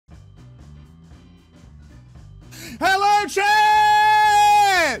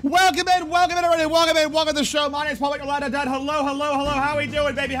chat! Welcome in, everybody. Welcome to the show. My name's PapaMutt. Hello. How we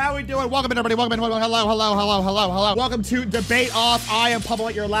doing, baby? How we doing? Welcome in, everybody. Hello. Welcome to Debate Off. I am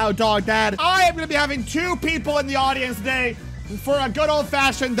PapaMutt, your loud dog dad. I am going to be having two people in the audience today for a good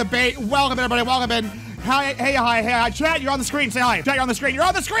old-fashioned debate. Welcome in, everybody. Welcome in. Hi. Chat, you're on the screen. Say hi. Chat, you're on the screen. You're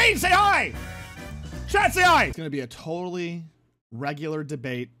on the screen. Say hi. Chat, say hi. It's going to be a totally regular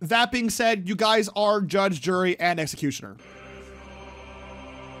debate. That being said, you guys are judge, jury, and executioner.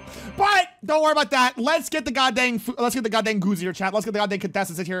 But don't worry about that. Let's get the goddamn goons in here, chat. Let's get the goddamn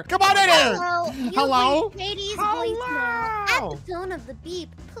contestants in here. Come on in here. Hello. Hades voicemail. At the tone of the beep,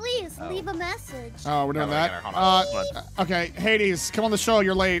 please leave a message. Oh, we're doing that. Okay, Hades, come on the show.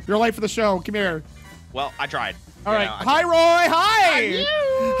 You're late. You're late for the show. Come here. Well, I tried. All right. Hi, Roy. Hi.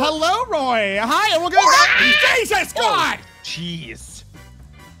 Hello, Roy. Hi. And we're gonna. Jesus God. Jeez.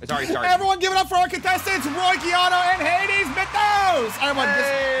 It's already started. Everyone give it up for our contestants, RoyChiato and HadesMythos.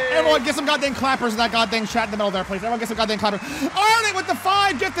 Everyone get some goddamn clappers in that goddamn chat in the middle there, please. Everyone get some goddamn clappers. Arnie with the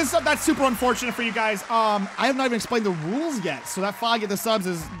 5 gift the sub. That's super unfortunate for you guys. I have not even explained the rules yet, so that 5 gift the subs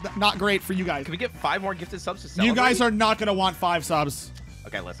is not great for you guys. Can we get 5 more gifted subs to celebrate? You guys are not gonna want 5 subs.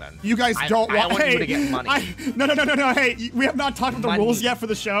 Okay, listen. You guys don't want. I want you to get money. No. Hey, we have not talked about the rules yet for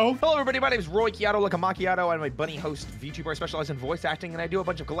the show. Hello, everybody. My name is RoyChiato, like a macchiato. I'm a bunny host VTuber. I specialize in voice acting, and I do a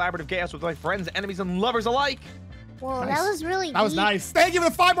bunch of collaborative chaos with my friends, enemies, and lovers alike. Whoa, nice. that was really That was nice. Thank you for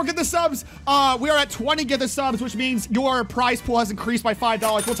the 5 more get the subs. We are at 20 get the subs, which means your prize pool has increased by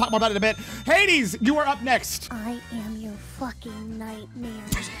 $5. We'll talk more about it in a bit. Hades, you are up next. I am your fucking nightmare.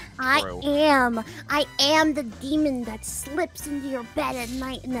 I am the demon that slips into your bed at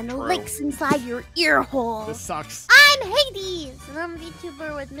night and then licks inside your ear hole. This sucks. I'm Hades, and I'm a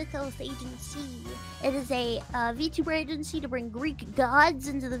VTuber with Mythos Agency. It is a VTuber agency to bring Greek gods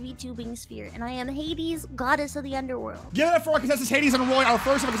into the VTubing sphere, and I am Hades, goddess of the underworld. Give it up for our contestants, Hades and Roy, our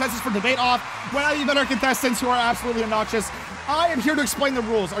first ever contestants for Debate Off. Well, you better contestants who are absolutely obnoxious. I am here to explain the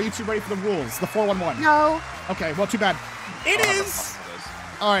rules. Are you two ready for the rules? The 411. No. Okay, well, too bad. It is.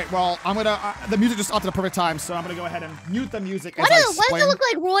 All right, well, I'm gonna, the music just stopped at the perfect time, so I'm gonna go ahead and mute the music as I explain. Why does it look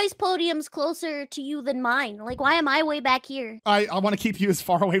like Roy's podium's closer to you than mine? Like, why am I way back here? I want to keep you as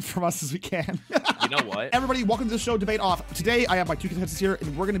far away from us as we can. You know what? Everybody, welcome to the show, Debate Off. Today, I have my 2 contestants here,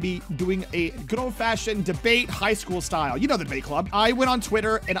 and we're gonna be doing a good old-fashioned debate high school style. You know the debate club. I went on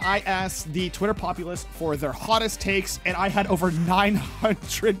Twitter, and I asked the Twitter populace for their hottest takes, and I had over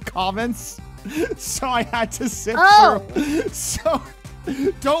 900 comments, so I had to sit through. So...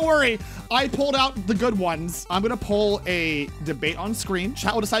 don't worry, I pulled out the good ones. I'm gonna pull a debate on screen.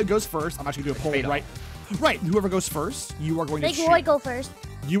 Chat will decide who goes first. I'm actually gonna do a poll right. Whoever goes first, you are going to choose. Make Roy go first.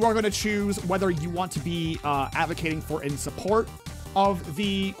 You are going to choose whether you want to be advocating for in support of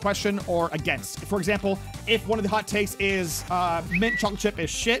the question or against. For example, if one of the hot takes is mint chocolate chip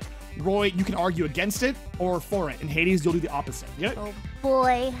is shit, Roy, you can argue against it or for it. And Hades, you'll do the opposite. Yeah. Oh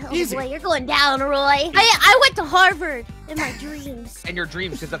boy, you're going down, Roy. I went to Harvard in my dreams. In your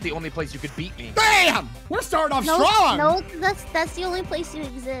dreams, because that's the only place you could beat me. Bam! We're starting off strong. No, that's the only place you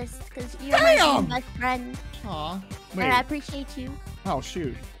exist, because you're my best friend. Aw. Wait. And I appreciate you. Oh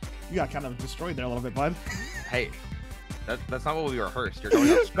shoot, you got kind of destroyed there a little bit, bud. Hey. That's not what we rehearsed. You're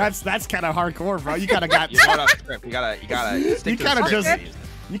going off script. That's kind of hardcore, bro. You kind of got. You're going off script. You gotta stick to the script.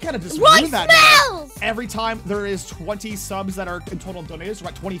 You kind of just ruined that now. Every time there is 20 subs that are in total donated, so we're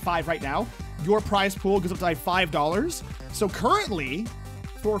at 25 right now, your prize pool goes up to like $5. So currently,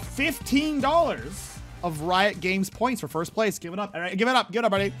 for $15 of Riot Games points for first place, give it up. All right, give it up,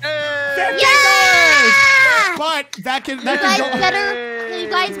 buddy. $15! Yeah! But that can you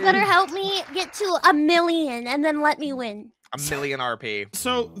guys better help me get to 1 million and then let me win. 1 million RP.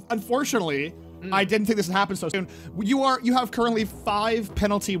 So unfortunately, I didn't think this would happen so soon. You have currently 5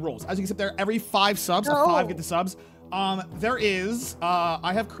 penalty rules. As you can see there, every 5 subs, 5 get the subs. There is,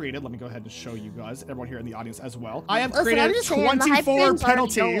 I have created, let me go ahead and show you guys, everyone here in the audience as well. I have created 24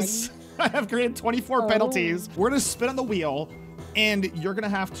 penalties. I have created 24 penalties. We're gonna spin on the wheel, and you're gonna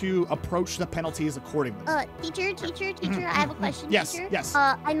have to approach the penalties accordingly. Teacher, I have a question, teacher. Yes.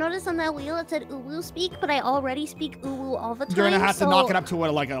 I noticed on that wheel it said uwu speak, but I already speak uwu all the time. You're gonna have to knock it up to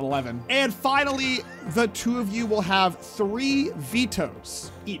like an 11. And finally, the 2 of you will have 3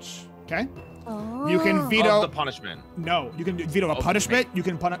 vetoes each, okay? Oh. You can veto the punishment. No, you can veto a punishment. You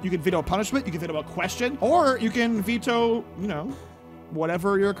can veto a punishment. You can veto a question, or you can veto, you know,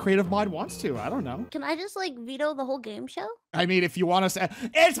 whatever your creative mind wants to. I don't know. Can I just like veto the whole game show? I mean, if you want us to.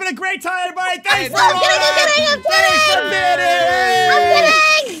 It's been a great time, everybody. Thanks for I'm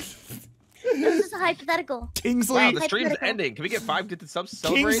kidding. This is a hypothetical. Kingsley. Wow, the stream's ending. Can we get 5 gifted subs?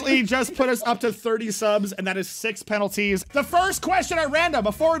 Kingsley just put us up to 30 subs, and that is 6 penalties. The first question at random.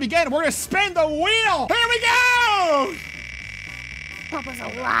 Before we begin, we're gonna spin the wheel. Here we go. Papa's a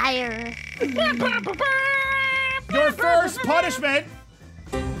liar. Your first punishment.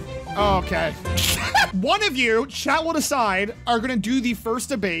 Okay. One of you, chat will decide, are gonna do the first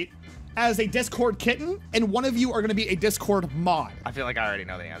debate as a Discord kitten, and one of you are going to be a Discord mod. I feel like I already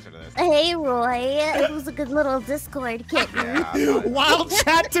know the answer to this. Hey, Roy. It was a good little Discord kitten. While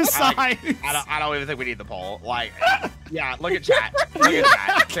chat decides. I don't even think we need the poll. Like, yeah, look at chat. Look at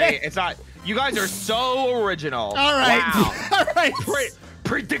chat. Okay. See, it's not. You guys are so original. All right. Wow. All right.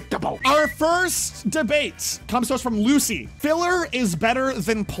 Predictable. Our first debate comes to us from Lucy. Filler is better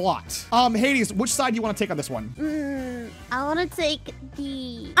than plot. Hades, which side do you want to take on this one? I want to take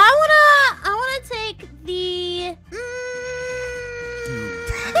the. I want to take the.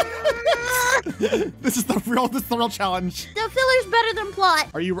 This is the real challenge. The filler's better than plot.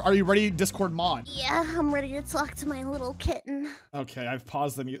 Are you ready, Discord mod? Yeah, I'm ready to talk to my little kitten. Okay, I've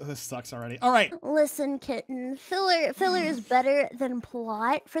paused the mute. This sucks already. All right. Listen, kitten. Filler is better than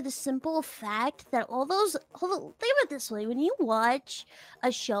plot for the simple fact that all those. Think of it this way: when you watch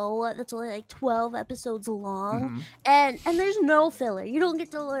a show that's only like 12 episodes long, and there's no filler, you don't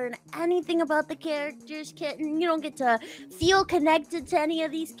get to learn anything about the characters, kitten. You don't get to feel connected to any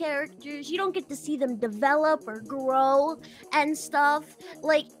of these characters. You don't get to see them develop or grow and stuff.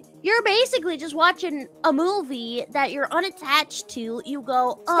 Like, you're basically just watching a movie that you're unattached to. You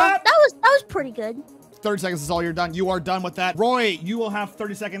go, that was pretty good. 30 seconds is all you're done. You are done with that. Roy, you will have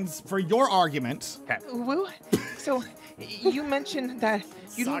 30 seconds for your argument. Okay. Woo. So, you mentioned that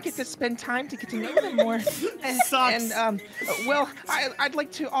you don't get to spend time to get to know them more. Sucks. And, well, I'd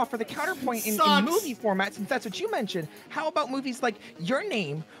like to offer the counterpoint in movie format, since that's what you mentioned. How about movies like Your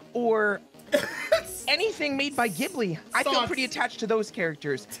Name or anything made by Ghibli? I feel pretty attached to those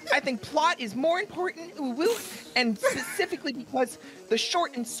characters. I think plot is more important, and specifically because the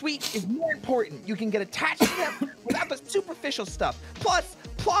short and sweet is more important. You can get attached to them without the superficial stuff. Plus,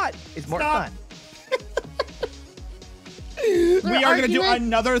 plot is more fun. We are going to do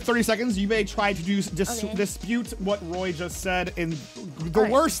another 30 seconds. You may try to dispute what Roy just said in the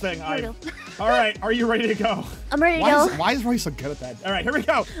worst thing. All right, are you ready to go? I'm ready to go. Why is Roy so good at that? All right, here we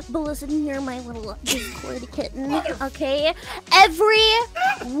go. But listen here, my little Discord kitten, okay? Every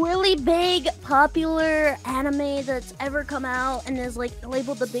really big, popular anime that's ever come out and is like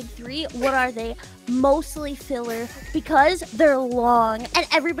labeled the big 3, what are they? Mostly filler, because they're long, and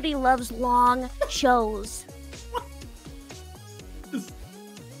everybody loves long shows.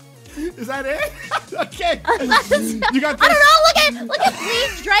 Is that it? Okay. You got this. I don't know. Look at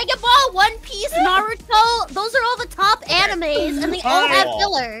Bleach, Dragon Ball, One Piece, Naruto. Those are all the top animes, and they all have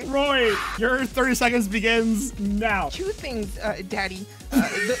filler. Roy, your 30 seconds begins now. 2 things, Daddy.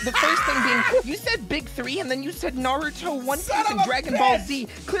 The first thing being, you said big 3, and then you said Naruto, One Piece, and Dragon Ball Z.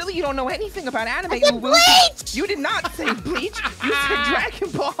 Clearly, you don't know anything about anime. I said Bleach! You did not say Bleach. You said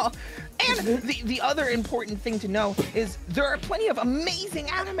Dragon Ball. And the other important thing to know is there are plenty of amazing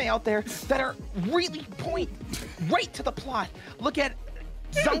anime out there that are really point right to the plot. Look at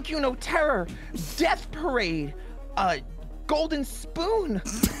Zankyu no Terror, Death Parade, Golden Spoon.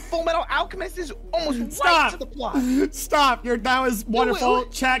 Full Metal Alchemist is almost right to the plot. Stop! That was wonderful.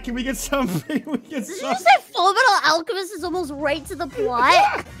 Chat, can we get some? Did you say Full Metal Alchemist is almost right to the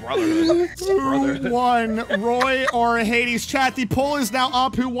plot? Brother. Who won, Roy or Hades? Chat, the poll is now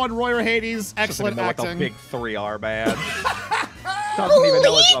up. Who won, Roy or Hades? Excellent Doesn't even know acting. what the big 3 are, man. Doesn't even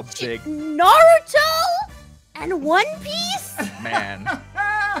know what's a big. Naruto and One Piece? Man.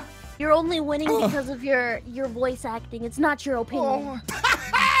 You're only winning because of your voice acting. It's not your opinion.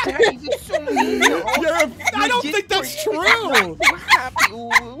 Daddy, you're so mean. I don't think that's true.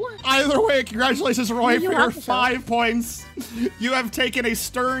 Either way, congratulations, Roy, for your 5 points. You have taken a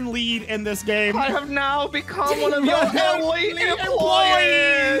stern lead in this game. I have now become one of your elite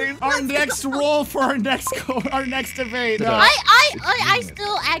employees. Our next role for our next debate. I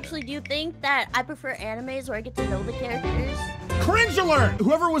still actually do think that I prefer animes where I get to know the characters. Cringe alert!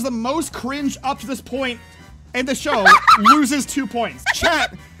 Whoever was the most cringe up to this point in the show loses 2 points.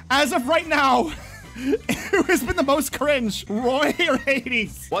 Chat, as of right now, who has been the most cringe, Roy or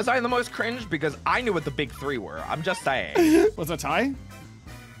Hades? Was I the most cringe? Because I knew what the big 3 were. I'm just saying. Was it a tie?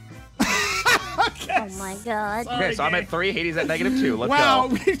 Okay. Oh my god. Sorry, Okay, so I'm at 3, Hades at -2. Let's wow,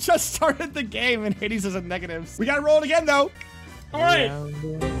 go. we just started the game and Hades is at negatives. We gotta roll it again though. All right.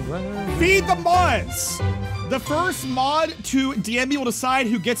 Feed the mods. The first mod to DM me will decide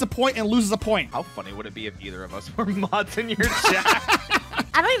who gets a point and loses a point. How funny would it be if either of us were mods in your chat?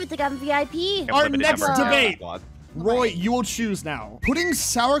 I don't even think I'm VIP. Our Limited next number of debate. slots. Roy, you will choose now. Putting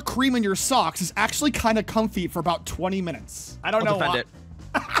sour cream in your socks is actually kind of comfy for about 20 minutes. I don't know I'll defend why. it.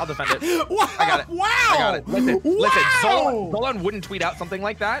 I'll defend it. Wow. I got it. Wow. I got it. Listen, Wow. Zolan wouldn't tweet out something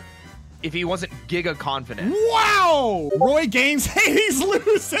like that if he wasn't giga confident. Wow. Roy gains, Hades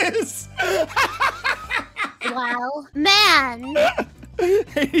loses. Wow. Man.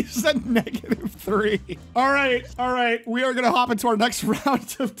 Hades at -3. All right. We are going to hop into our next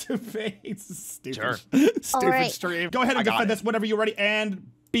round of debates. Stupid, Sure. stupid right. stream. Go ahead and I got defend it. this whenever you're ready and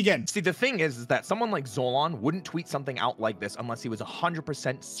begin. See, the thing is that someone like Zolan wouldn't tweet something out like this unless he was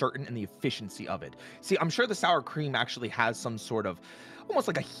 100% certain in the efficiency of it. See, I'm sure the sour cream actually has some sort of almost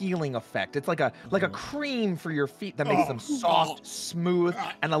like a healing effect. It's like a cream for your feet that makes them soft, smooth,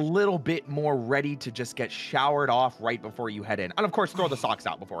 and a little bit more ready to just get showered off right before you head in. And of course, throw the socks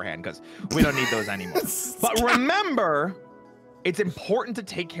out beforehand because we don't need those anymore. But remember, it's important to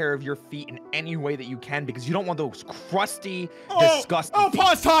take care of your feet in any way that you can because you don't want those crusty, disgusting feet.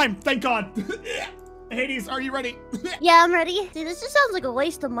 Pause time. Thank God. Hades, are you ready? Yeah, I'm ready. Dude, this just sounds like a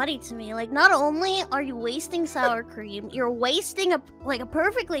waste of money to me. Like, not only are you wasting sour cream, you're wasting a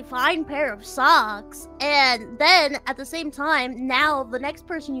perfectly fine pair of socks. And then, at the same time, now the next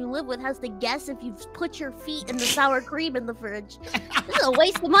person you live with has to guess if you've put your feet in the sour cream in the fridge. This is a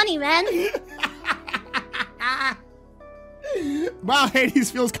waste of money, man. Wow,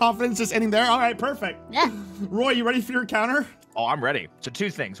 Hades feels confidence just ending there. All right, perfect. Yeah. Roy, you ready for your counter? Oh, I'm ready. So two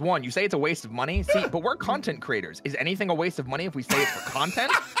things. One, you say it's a waste of money. See, but we're content creators. Is anything a waste of money if we say it's for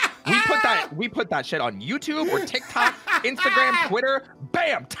content? We put that shit on YouTube or TikTok, Instagram, Twitter.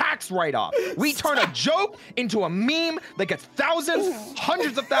 Bam, tax write-off. We turn a joke into a meme that gets thousands,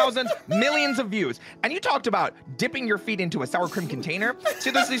 hundreds of thousands, millions of views. And you talked about dipping your feet into a sour cream container. See,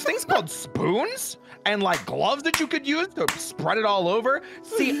 there's these things called spoons and like gloves that you could use to spread it all over.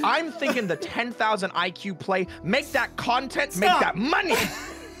 See, I'm thinking the 10,000 IQ play. Make that content, make that money.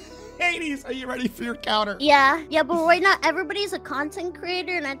 Hades, are you ready for your counter? Yeah, but Roy, not everybody's a content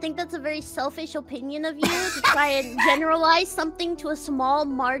creator, and I think that's a very selfish opinion of you to try and generalize something to a small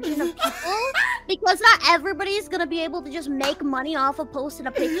margin of people, because not everybody's gonna be able to just make money off of posting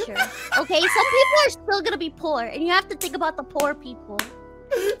a picture. Okay, some people are still gonna be poor, and you have to think about the poor people.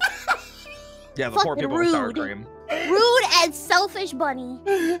 Yeah, the poor Fucking people with sour rude. cream. Rude and selfish bunny.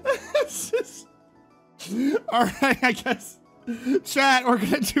 All right, I guess. Chat, we're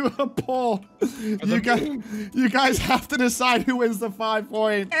gonna do a poll. You guys have to decide who wins the 5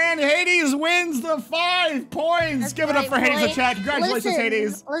 points. And Hades wins the 5 points. That's Give it up for right, Hades in Roy. chat. Congratulations,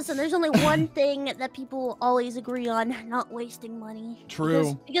 Hades. Listen, there's only one thing that people always agree on: not wasting money.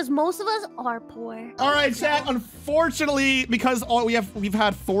 True. Because most of us are poor. All right, chat. Unfortunately, because we've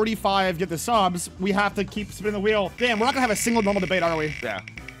had 45 get the subs, we have to keep spinning the wheel. Damn, we're not gonna have a single normal debate, are we? Yeah.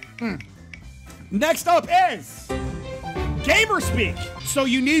 Next up is gamer speak. So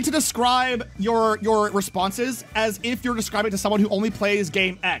you need to describe your responses as if you're describing to someone who only plays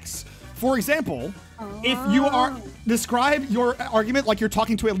game X. For example, if you are describe your argument like you're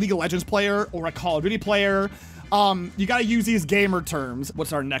talking to a League of Legends player or a Call of Duty player, you gotta use these gamer terms.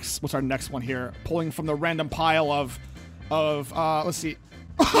 What's our next one here? Pulling from the random pile of let's see.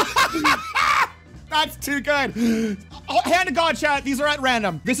 That's too good. Oh, hand to God, chat. These are at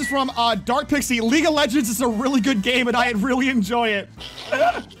random. This is from Dark Pixie. League of Legends is a really good game, and I really enjoy it.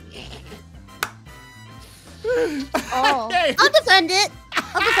 Oh, Hey. I'll defend it.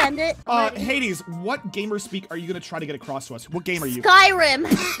 I'll defend it. Hades, what gamer speak are you gonna try to get across to us? What game are you? Skyrim.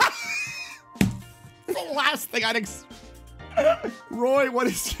 The last thing I'd Roy, what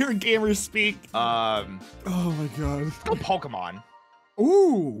is your gamer speak? Oh my God. Go Pokemon.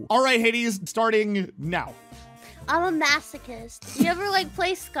 Ooh. All right, Hades, starting now. I'm a masochist. You ever like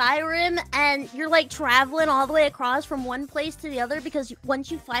play Skyrim and you're like traveling all the way across from one place to the other because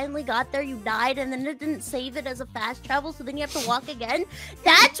once you finally got there, you died and then it didn't save it as a fast travel, so then you have to walk again?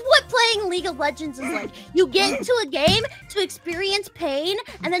 That's what playing League of Legends is like. You get into a game to experience pain,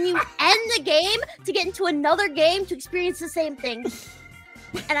 and then you end the game to get into another game to experience the same thing.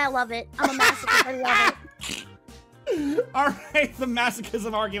 And I love it. I'm a masochist. I love it. All right, the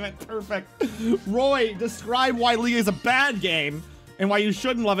masochism argument, perfect. Roy, describe why League is a bad game and why you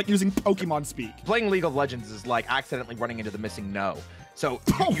shouldn't love it using Pokemon speak. Playing League of Legends is like accidentally running into the missing no. So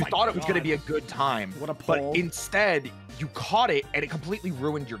Oh you my thought it was going to God. be a good time. What a But poll. instead, you caught it and it completely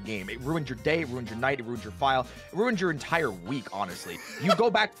ruined your game. It ruined your day, it ruined your night, it ruined your file, it ruined your entire week, honestly. You go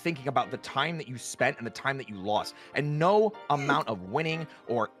back thinking about the time that you spent and the time that you lost, and no amount of winning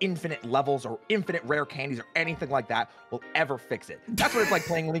or infinite levels or infinite rare candies or anything like that will ever fix it. That's what it's like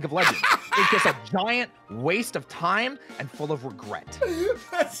playing League of Legends. It's just a giant waste of time and full of regret.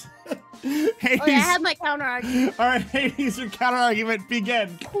 That's... Oh, yeah, I Hades. have my counter argument. All right, Hades, your counter argument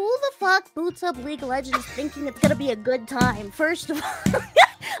begin. Who the fuck boots up League of Legends thinking it's gonna be a good time? First of all,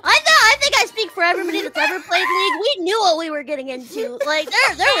 I think I speak for everybody that's ever played League. We knew what we were getting into. Like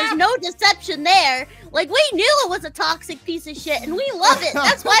there was no deception there. Like we knew it was a toxic piece of shit, and we love it.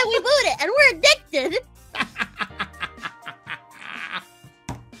 That's why we boot it, and we're addicted.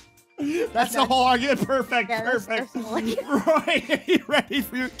 That's the whole argument. Perfect. Yeah, that's Perfect. the whole argument. Roy, are you ready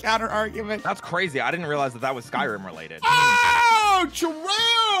for your counter argument? That's crazy. I didn't realize that was Skyrim related. Oh,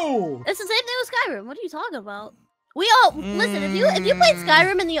 true. It's the same thing with Skyrim. What are you talking about? We all listen. If you played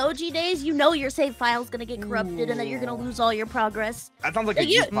Skyrim in the OG days, you know your save file's gonna get corrupted and that you're gonna lose all your progress. That sounds like Like, a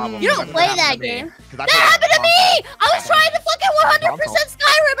you problem. you don't That's play what that happened to me, game. 'cause That happened to me! I was trying to fucking 100%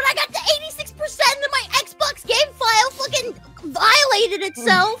 Skyrim, and I got to 86%, and then my Xbox game file fucking violated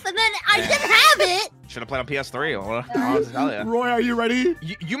itself, and then I didn't have it. Should have played on PS3. I'll just tell you. Roy, are you ready?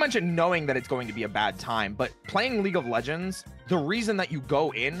 You mentioned knowing that it's going to be a bad time, but playing League of Legends, the reason that you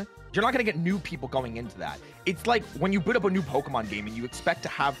go in, you're not going to get new people going into that. It's like when you boot up a new Pokemon game and you expect to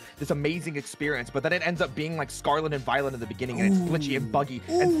have this amazing experience, but then it ends up being like Scarlet and Violet in the beginning, and it's glitchy and buggy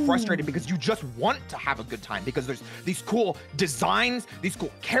and frustrating because you just want to have a good time because there's these cool designs, these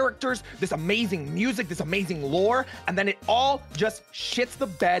cool characters, this amazing music, this amazing lore, and then it all just shits the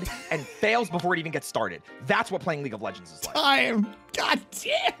bed and fails before it even gets started. That's what playing League of Legends is like. Time. God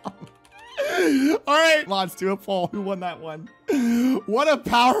damn. All right, let's do a poll. Who won that one? What a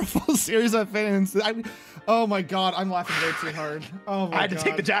powerful series of fans. Oh my God, I'm laughing way too hard. Oh my God. I had to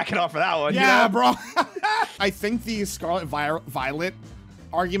take the jacket off for that one. Yeah, you know? bro. I think the Scarlet Violet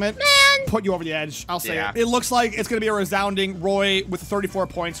argument put you over the edge. I'll say Yeah. it. It looks like it's going to be a resounding Roy with 34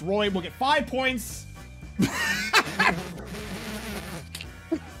 points. Roy will get 5 points.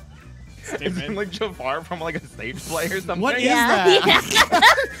 Is it like Jafar from like a stage play or something? What is Yeah.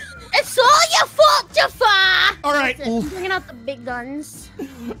 that? It's all your fault, Jafar! All right. That's it. I'm bringing out the big guns.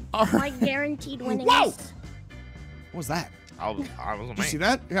 All My right. guaranteed winnings. Whoa! What was that? I wasn't Did you see me.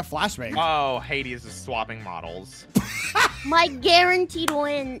 that? Yeah, flashbang. Oh, Hades is swapping models. My guaranteed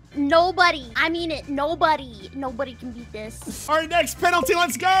win. Nobody. I mean it. Nobody. Nobody can beat this. All right, next penalty.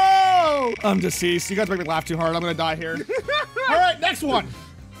 Let's go. I'm deceased. You guys make me laugh too hard. I'm going to die here. All right, next one.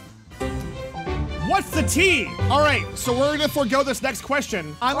 What's the T? All right, so we're gonna forego this next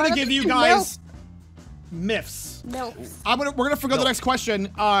question. I'm gonna give you guys myths. Milks. We're gonna forego the next question.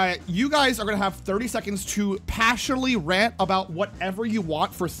 You guys are gonna have 30 seconds to passionately rant about whatever you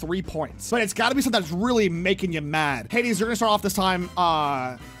want for 3 points. But it's gotta be something that's really making you mad. Hades, you're gonna start off this time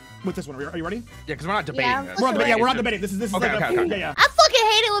with this one. Are you ready? Yeah, because we're not debating Yeah, this. we're not We're not debating. This is Okay, like okay, okay. yeah. I fucking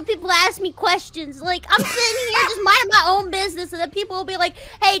hate it when people ask me questions. Like, I'm sitting here just minding my own business, and then people will be like,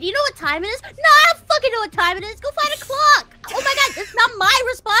 hey, do you know what time it is? No, I don't fucking know what time it is. Go find a clock. Oh my God, it's not my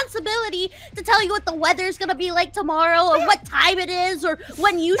responsibility to tell you what the weather's gonna be like tomorrow, or what time it is, or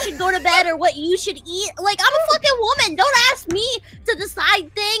when you should go to bed, or what you should eat. Like, I'm a fucking woman. Don't ask me to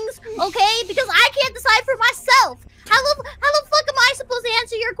decide things, okay? Because I can't decide for myself. How the fuck am I supposed to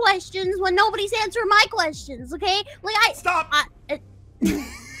answer your questions when nobody's answering my questions, okay? Like, Stop. It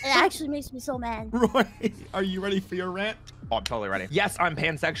actually makes me so mad. Roy, are you ready for your rant? Oh, I'm totally ready. Yes, I'm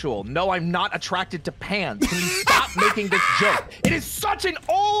pansexual. No, I'm not attracted to pans. Can you stop making this joke? It is such an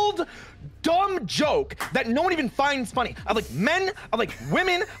old, dumb joke that no one even finds funny. I like men, I like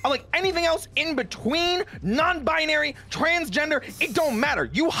women, I like anything else in between, non-binary, transgender, it don't matter.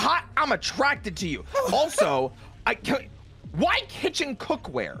 You hot, I'm attracted to you. Also, why kitchen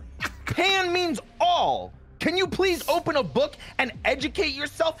cookware? Pan means all. Can you please open a book and educate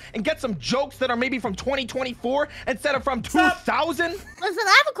yourself and get some jokes that are maybe from 2024 instead of from 2000? Listen,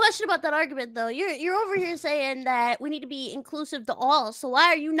 I have a question about that argument, though. You're over here saying that we need to be inclusive to all, so why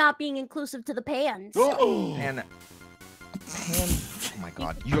are you not being inclusive to the pans? And oh my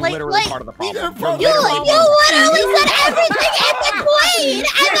God, you're Like- literally like- part of the problem. You literally said everything in between,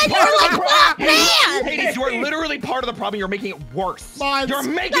 and then you're like, fuck, man! Hades, you are literally part of the problem. You're making it worse. You're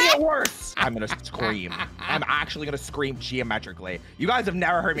making it worse. I'm gonna scream. I'm actually gonna scream geometrically. You guys have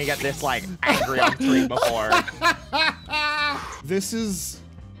never heard me get this like angry on screen before. This is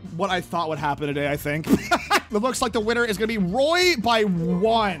what I thought would happen today, I think. It looks like the winner is gonna be Roy by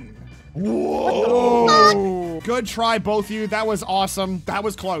 1. Whoa. Good try, both of you. That was awesome. That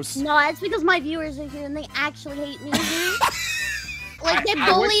was close. No, it's because my viewers are here and they actually hate me. Like, they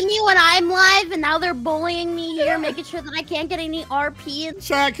bully me when I'm live, and now they're bullying me here, making sure that I can't get any RP.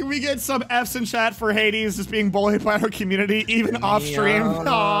 Chat, can we get some F's in chat for Hades just being bullied by our community, even off stream? Look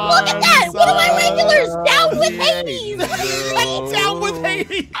at that! One of my regulars down with Hades! What are you saying? Down with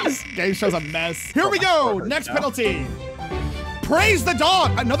Hades! Game show's a mess. Here we go. Next penalty. Praise the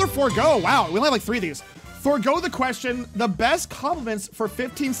dog. Another forego. Wow, we only have like 3 of these. Forego the question. The best compliments for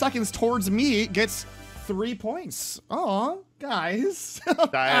 15 seconds towards me gets 3 points. Aw, guys. All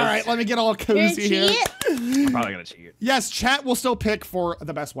right, let me get all cozy here. I'm probably gonna cheat. Yes, chat will still pick for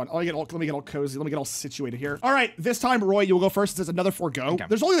the best one. Let me get all cozy. Let me get all situated here. All right, this time, Roy, you will go first. There's another forego. Okay.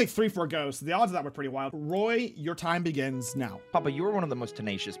 There's only like 3 forgoes, so the odds of that were pretty wild. Roy, your time begins now. Papa, you are one of the most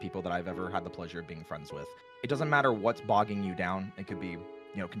tenacious people that I've ever had the pleasure of being friends with. It doesn't matter what's bogging you down. It could be,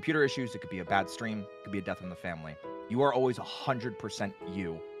 computer issues. It could be a bad stream. It could be a death in the family. You are always 100%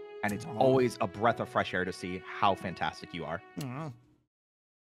 you. And it's always a breath of fresh air to see how fantastic you are.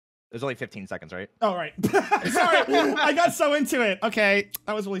 There's only 15 seconds, right? Oh, right. Sorry, I got so into it. Okay,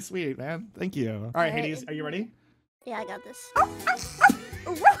 that was really sweet, man. Thank you. All right, Hades, are you ready? Yeah, I got this.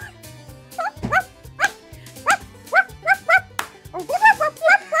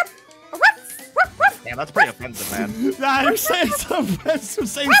 Damn, that's pretty offensive, man. Nah, you're saying some.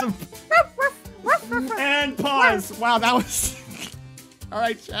 And pause. Wow, that was. All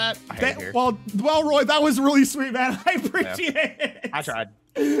right, chat. Well, Roy, that was really sweet, man. I appreciate it. I tried.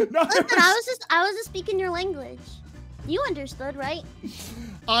 No, Listen, I was just speaking your language. You understood, right?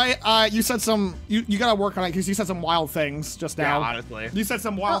 You said some. You gotta work on it because you said some wild things just now. Yeah, honestly. You said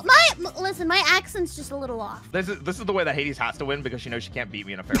some wild. Listen, my accent's just a little off. This is the way that Hades has to win because she knows she can't beat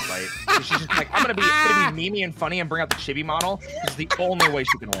me in a fair fight. She's just like, I'm gonna be memey and funny and bring out the chibi model. This is the only way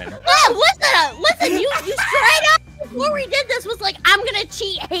she can win. Oh, listen, you straight up before we did this was like, I'm gonna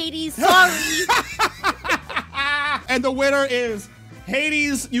cheat, Hades. Sorry. And the winner is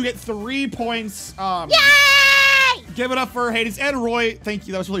Hades. You get 3 points. Yay! Give it up for Hades and Roy. Thank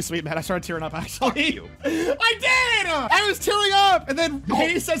you. That was really sweet, man. I started tearing up, actually. Fuck you. I did! I was tearing up! And then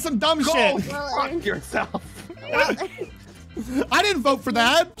Hades said some dumb shit. Fuck yourself. I didn't vote for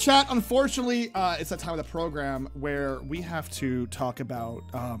that. Chat, unfortunately, it's that time of the program where we have to talk about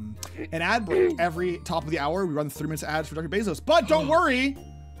an ad break. Every top of the hour, we run 3 minutes of ads for Dr. Bezos. But don't worry,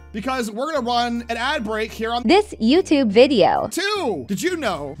 because we're gonna run an ad break here on this YouTube video. 2. Did you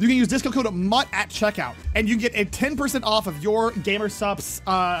know you can use discount code MUTT at checkout and you get a 10% off of your Gamer Subs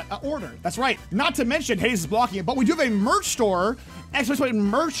order? That's right. Not to mention Hades is blocking it, but we do have a merch store. Excellent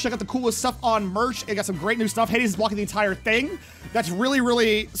merch. Check out the coolest stuff on merch. It got some great new stuff. Hades is blocking the entire thing. That's really,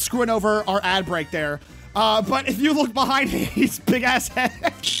 really screwing over our ad break there. But if you look behind Hades' big ass head.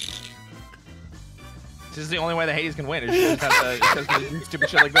 This is the only way that Hades can win. Is she just has to do stupid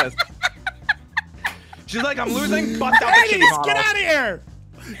shit like this. She's like, I'm losing. Bust out the chibi model. Get out of here!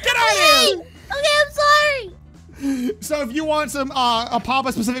 Get out of here! Okay, I'm sorry. So if you want some a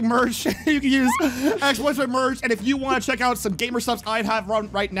Papa specific merch, you can use exploit merch. And if you want to check out some gamer subs I have run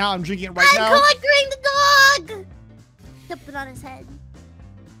right now, I'm drinking it right now. I'm conquering the dog. Put it on his head.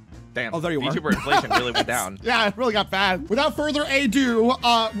 Damn. Oh, there you are. YouTuber inflation really went down. Yeah, it really got bad. Without further ado,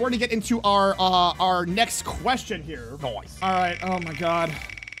 we're gonna get into our next question here. Nice. All right. Oh my God.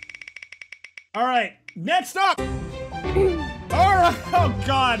 All right. Next up. All right. Oh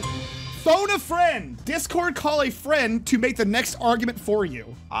God. Phone a friend. Discord call a friend to make the next argument for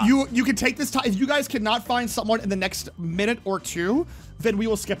you. You can take this time. If you guys cannot find someone in the next minute or 2, then we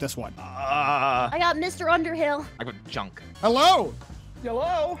will skip this one. I got Mr. Underhill. I got junk. Hello.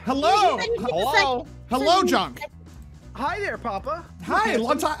 Hello. Hello. Hello. Hello, Junk. Hi there, Papa. Hi,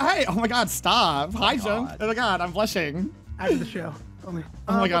 long time. Hi. Oh my God, stop. Hi, Junk. God. Oh my God, I'm blushing. After the show. Tell me.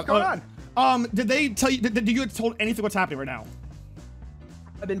 Oh my God. What's going on? Did they tell you? Did you get told anything what's happening right now?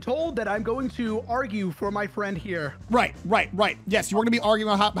 I've been told that I'm going to argue for my friend here. Right. Yes, you were gonna be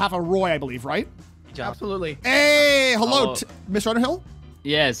arguing on behalf of Roy, I believe, right? Absolutely. Hey, hello, Mr. Underhill.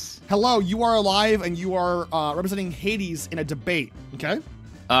 Yes. Hello, you are alive and you are representing Hades in a debate, okay?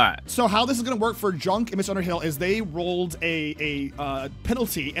 All right. So how this is going to work for Junk and Mr. Underhill is they rolled a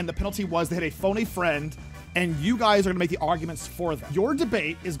penalty, and the penalty was they had a phone a friend, and you guys are going to make the arguments for them. Your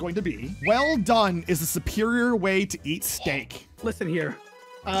debate is going to be, well done is the superior way to eat steak. Listen here.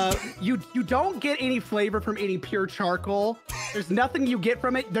 You don't get any flavor from eating pure charcoal. There's nothing you get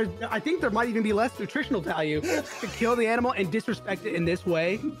from it. I think there might even be less nutritional value to kill the animal and disrespect it in this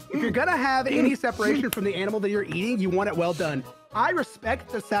way. If you're gonna have any separation from the animal that you're eating, you want it well done. I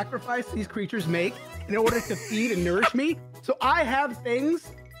respect the sacrifice these creatures make in order to feed and nourish me. So I have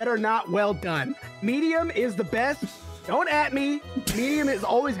things that are not well done. Medium is the best. Don't at me. Medium is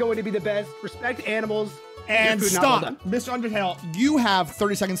always going to be the best. Respect animals. And stop. Mr. Undertale, you have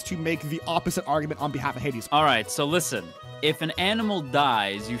 30 seconds to make the opposite argument on behalf of Hades. All right, so listen. If an animal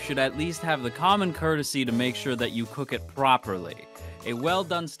dies, you should at least have the common courtesy to make sure that you cook it properly. A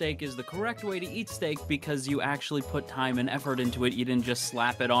well-done steak is the correct way to eat steak because you actually put time and effort into it. You didn't just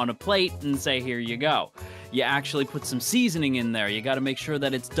slap it on a plate and say, here you go. You actually put some seasoning in there. You got to make sure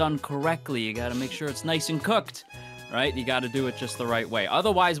that it's done correctly. You got to make sure it's nice and cooked, right? You got to do it just the right way.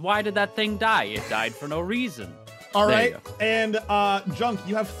 Otherwise, why did that thing die? It died for no reason. All right, and Junk,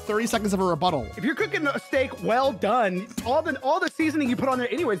 you have 30 seconds of a rebuttal. If you're cooking a steak well done, all the seasoning you put on there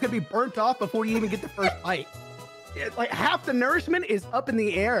anyway is gonna be burnt off before you even get the first bite. Like half the nourishment is up in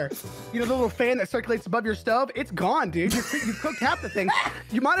the air. You know the little fan that circulates above your stove? It's gone, dude. You've cooked half the thing.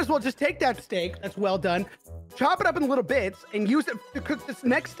 You might as well just take that steak that's well done, chop it up in little bits, and use it to cook this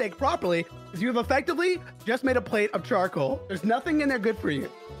next steak properly, because you have effectively just made a plate of charcoal. There's nothing in there good for you.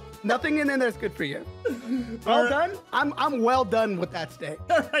 Nothing in there that's good for you. Well done? I'm well done with that steak.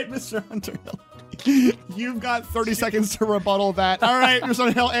 All right, Mr. Underhill. You've got 30 seconds to rebuttal that. All right, Mr.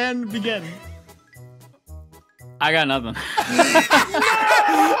 Underhill, and begin. I got nothing.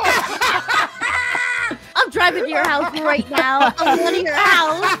 I'm driving to your house right now. I'm going to your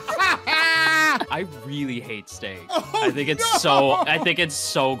house. I really hate steak. I think it's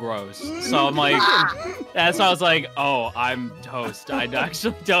so gross. So I'm like, that's why I was like, oh, I'm toast. I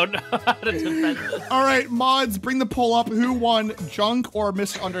actually don't know how to defend this. All right, mods, bring the poll up. Who won, Junk or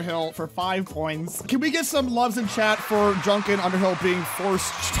Mr. Underhill, for 5 points? Can we get some loves in chat for Junk and Underhill being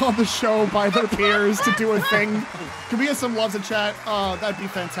forced on the show by their peers to do a thing? Can we get some loves in chat? That'd be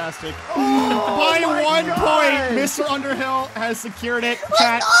fantastic. By 1 point, Mr. Underhill has secured it.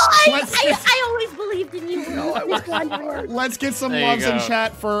 Chat, I always believed in you. Let's get some loves in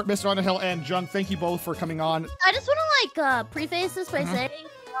chat for Mr. Underhill and Junk. Thank you both for coming on. I just want to preface this by saying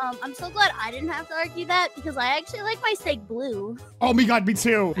I'm so glad I didn't have to argue that because I actually like my steak blue. Oh my god, me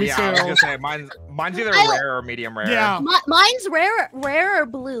too. Me too. I was gonna say mine's either rare or medium rare. Yeah. Mine's rare or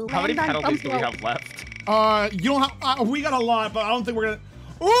blue. How many penalties do we have left? You don't have. We got a lot, but I don't think we're gonna.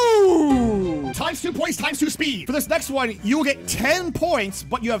 Ooh! Times 2 points, times 2 speed. For this next one, you will get 10 points,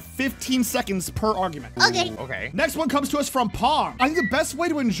 but you have 15 seconds per argument. Okay. Okay. Next one comes to us from Pong. I think the best way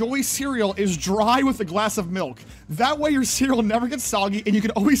to enjoy cereal is dry with a glass of milk. That way your cereal never gets soggy and you can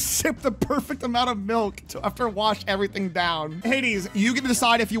always sip the perfect amount of milk to after wash everything down. Hades, you get to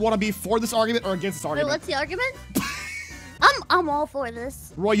decide if you want to be for this argument or against this argument. Wait, what's the argument? I'm all for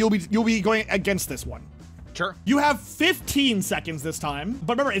this. Roy, you'll be going against this one. Sure. You have 15 seconds this time,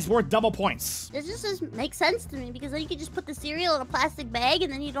 but remember, it's worth double points. It just makes sense to me because then you can just put the cereal in a plastic bag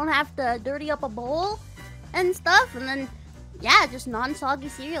and then you don't have to dirty up a bowl and stuff. And then, yeah, just non-soggy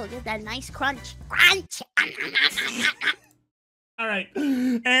cereal. Get that nice crunch. Crunch! All right,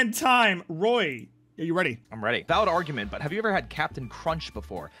 and time. Roy, are you ready? I'm ready. Valid argument, but have you ever had Captain Crunch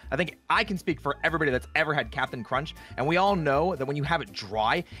before? I think I can speak for everybody that's ever had Captain Crunch, and we all know that when you have it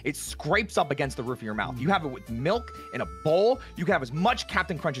dry, it scrapes up against the roof of your mouth. You have it with milk in a bowl, you can have as much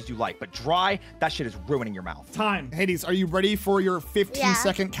Captain Crunch as you like, but dry, that shit is ruining your mouth. Time. Hades, are you ready for your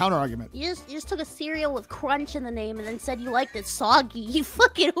 15-second counter argument? You just took a cereal with crunch in the name and then said you liked it soggy. You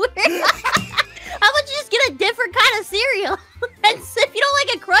fucking weird. How about you just get a different kind of cereal? And if you don't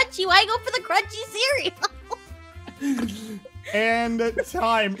like it crunchy, why go for the crunchy cereal? And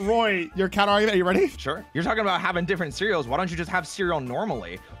time. Roy, your counter argument, are you ready? Sure. You're talking about having different cereals. Why don't you just have cereal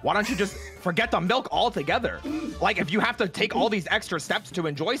normally? Why don't you just forget the milk altogether? Like, if you have to take all these extra steps to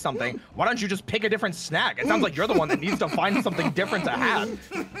enjoy something, why don't you just pick a different snack? It sounds like you're the one that needs to find something different to have.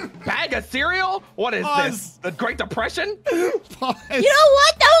 Bag of cereal? What is this? The Great Depression? You know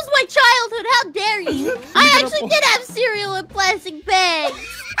what? That was my childhood. How dare you? I actually did have cereal in plastic bags.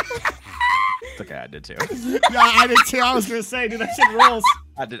 It's okay, I did too. Yeah, I did too. I was gonna say, dude, that shit rules.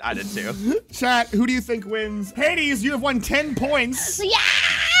 I did too. Chat, who do you think wins? Hades, you have won 10 points. Yeah!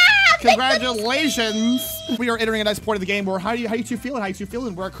 Congratulations. We are entering a nice point of the game where how you two feeling? How you two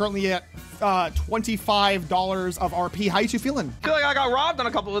feeling? We're currently at $25 of RP. How you two feeling? I feel like I got robbed on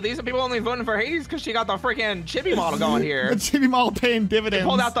a couple of these, and people only voting for Hades because she got the freaking chibi model going here. The chibi model paying dividends. She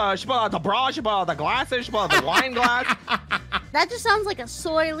pulled out the bra, she pulled out the glasses, she pulled out the wine glass. That just sounds like a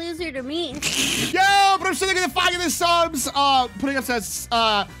soy loser to me. Yo, but I'm still gonna find the subs. Putting up says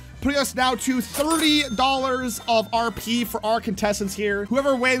putting us now to $30 of RP for our contestants here.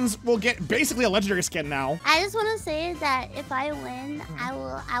 Whoever wins will get basically a legendary skin now. I just want to say that if I win, I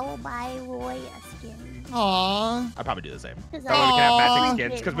will buy Roy a skin. Aww. I'd probably do the same. Because So we can have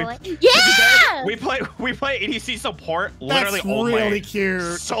matching skins yeah! we play ADC support literally That's all really way. cute.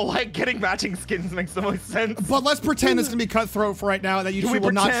 So like getting matching skins makes the most sense. But let's pretend it's gonna be cutthroat for right now. That you Do two we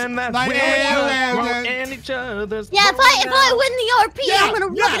will not. pretend that we're in each other's Yeah, if I win the RP, Yeah, I'm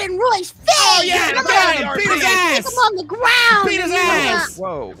gonna yeah. rub it in Roy's face. Oh yeah, I'm the gonna belly, beat his kick ass. him on the ground. Beat his and ass.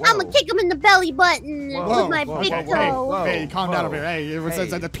 Whoa, I'm gonna kick him in the belly button Whoa, with my whoa, big whoa, toe. whoa. Hey, calm down over here. Hey,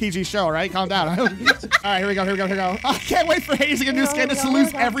 it's Hey. a PG show, right? Calm down. All right, here we go. I can't wait for Hades to get a new skin just to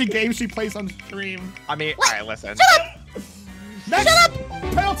lose every game she plays on stream. I mean, all right, listen. Next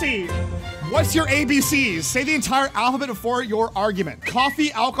penalty. What's your ABCs? Say the entire alphabet before your argument.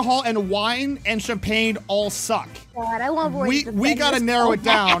 Coffee, alcohol, and wine and champagne all suck. God, I want Roy We to gotta defend narrow this it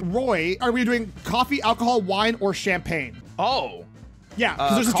down. Roy, are we doing coffee, alcohol, wine, or champagne? Oh, Yeah,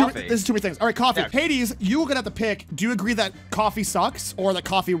 because coffee. this is too many things. All right, coffee. Yeah. Hades, you're gonna have to pick. Do you agree that coffee sucks or that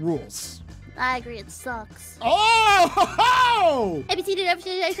coffee rules? I agree, it sucks. Oh! Ho, ho! ABCD,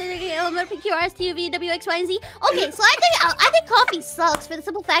 element, PQRS, TUV, W, X, Y, and Z. Okay, so I think coffee sucks for the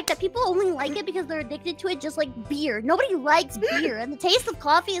simple fact that people only like it because they're addicted to it, just like beer. Nobody likes beer, and the taste of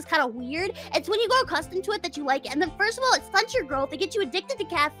coffee is kind of weird. It's when you go accustomed to it that you like it. And then first of all, it stunts your growth. It gets you addicted to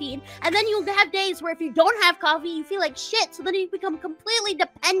caffeine, and then you'll have days where if you don't have coffee, you feel like shit. So then you become completely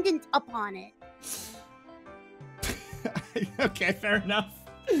dependent upon it. Okay, fair enough.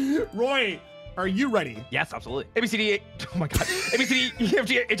 Roy, are you ready? yes, absolutely. ABCD, oh my god. ABCD,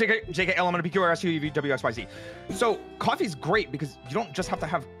 EFG, HK, JK, LMN, PQRS, UV, WXYZ. So coffee's great because you don't just have to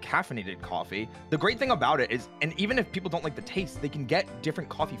have caffeinated coffee. The great thing about it is, and even if people don't like the taste, they can get different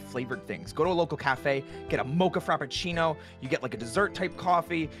coffee flavored things. Go to a local cafe, get a mocha frappuccino, you get like a dessert type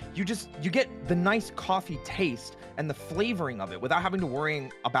coffee. You get the nice coffee taste and the flavoring of it without having to worry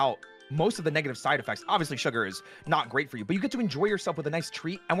about most of the negative side effects. Obviously, sugar is not great for you, but you get to enjoy yourself with a nice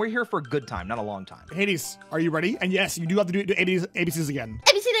treat, and we're here for a good time, not a long time. Hades, are you ready? And yes, you do have to do ABCs again.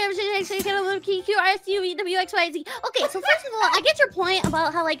 ABCD, QRS, UV, W, X, Y, Z. Okay, so first of all, I get your point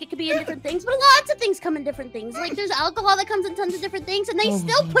about how like it could be in different things, but lots of things come in different things. Like there's alcohol that comes in tons of different things, and they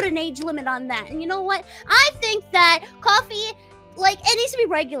still put an age limit on that. And you know what? I think that coffee, like, it needs to be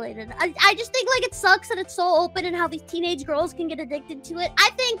regulated. I just think, like, it sucks that it's so open and how these teenage girls can get addicted to it. I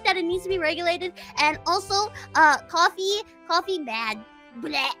think that it needs to be regulated. And also, coffee bad.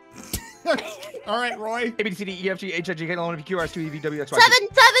 Blech. All right, Roy. ABCD, EFG, HIJ, LMN, PQRS, 2EV, WXYZ.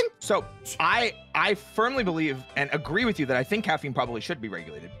 Seven. So I firmly believe and agree with you that I think caffeine probably should be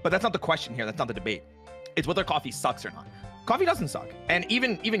regulated, but that's not the question here. That's not the debate. It's whether coffee sucks or not. Coffee doesn't suck. And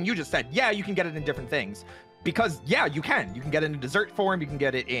even you just said, yeah, you can get it in different things. Because yeah, you can get it in dessert form, you can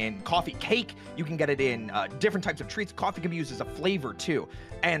get it in coffee cake, you can get it in different types of treats. Coffee can be used as a flavor too.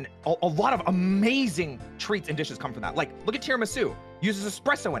 And a lot of amazing treats and dishes come from that. Like, look at tiramisu, uses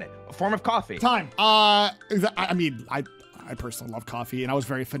espresso in it, a form of coffee. Time. I mean, I personally love coffee, and I was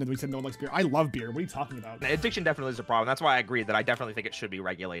very offended when you said no one likes beer. I love beer. What are you talking about? Addiction definitely is a problem. That's why I agree that I definitely think it should be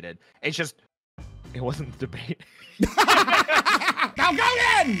regulated. It's just, it wasn't the debate. Now go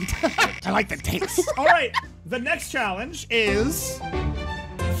in! I like the taste. All right, the next challenge is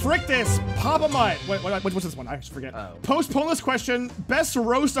frick this PapaMutt. What's this one? I forget. Postpone this question. Best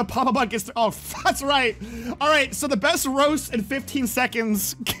roast of PapaMutt gets. Oh, that's right. All right, so the best roast in 15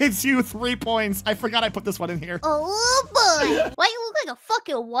 seconds gets you 3 points. I forgot I put this one in here. Oh, boy. Why you look like a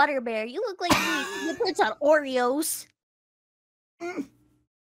fucking water bear? You look like you put on Oreos.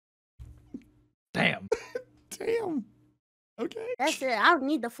 Damn. Damn. Okay. That's it. I don't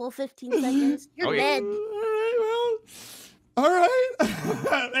need the full 15 seconds. You're dead. All right.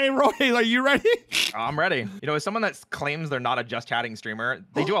 Hey, Roy, are you ready? I'm ready. You know, as someone that claims they're not a Just Chatting streamer,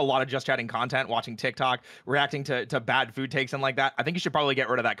 they do a lot of Just Chatting content, watching TikTok, reacting to bad food takes and like that. I think you should probably get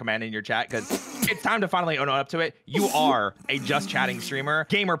rid of that command in your chat because it's time to finally own up to it. You are a Just Chatting streamer.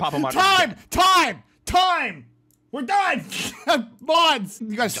 Gamer PapaMutt. Time! We're done! Mods!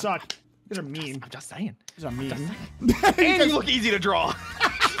 You guys suck. You guys are mean. I'm just saying. You guys are mean. And you look easy to draw.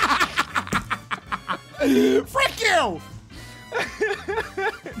 Frick you!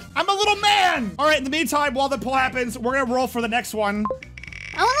 I'm a little man! All right, in the meantime, while the poll happens, we're gonna roll for the next one.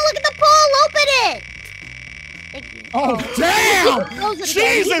 I want to look at the poll. Open it. Thank you. Oh, damn!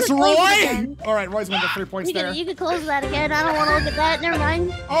 Jesus, Roy! All right, Roy's winning the 3 points there. You can close that again. I don't want to look at that. Never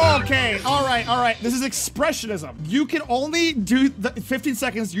mind. Okay, all right. This is expressionism. You can only do the 15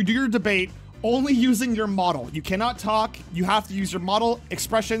 seconds. You do your debate only using your model. You cannot talk. You have to use your model,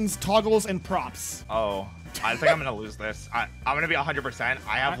 expressions, toggles, and props. Oh. I think I'm gonna lose this. I'm gonna be 100%.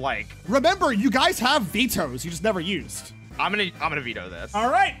 I have like. Remember, you guys have vetoes. You just never used. I'm gonna veto this. All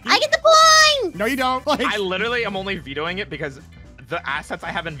right. I get the point. No, you don't. Like, I literally am only vetoing it because the assets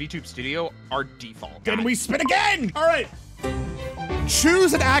I have in VTube Studio are default. then we spin again. All right.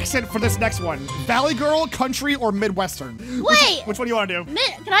 Choose an accent for this next one. Valley Girl, country, or Midwestern. Wait. Which one do you want to do?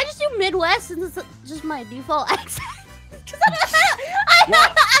 Can I just do Midwest since it's just my default accent?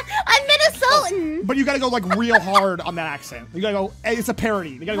 I'm Minnesotan. But you gotta go like real hard on that accent. You gotta go, it's a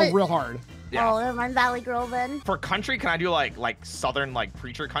parody. You gotta go real hard. Yeah. Oh, I'm Valley Girl then. For country, can I do like southern like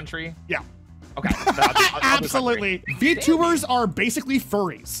preacher country? Yeah. Okay. I'll do Absolutely. VTubers are basically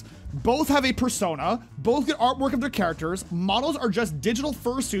furries. Both have a persona. Both get artwork of their characters. Models are just digital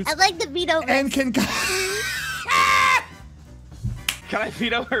fursuits. I like the veto. And can. Can I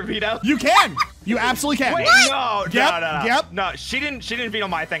veto her veto? You can. You absolutely can. Wait, no, Yep, no. yep. No, she didn't veto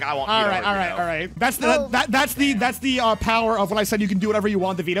my thing. I won't All veto right, her all right, veto. all right. That's the power of when I said you can do whatever you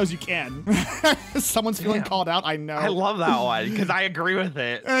want. The vetoes, you can. Someone's feeling Damn. called out. I know. I love that one because I agree with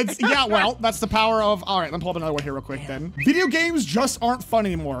it. Yeah, well, that's the power of. All right, let me pull up another one here real quick then. Video games just aren't fun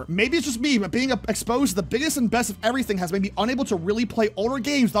anymore. Maybe it's just me, but being exposed to the biggest and best of everything has made me unable to really play older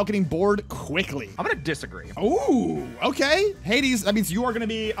games without getting bored quickly. I'm gonna disagree. Ooh, okay. Hades, that means you are gonna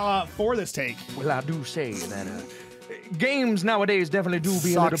be for this take. Well, I do say that games nowadays definitely do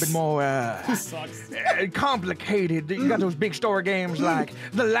be a little bit more complicated. You got those big store games like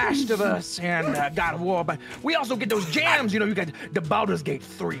The Last of Us and God of War, but we also get those jams. You know, you got the Baldur's Gate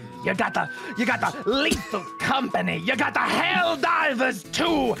 3. You got the Lethal Company. You got the Helldivers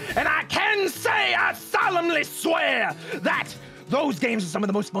 2. And I can say, I solemnly swear that those games are some of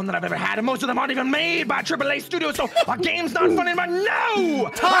the most fun that I've ever had, and most of them aren't even made by AAA studios, so are games not fun anymore? No!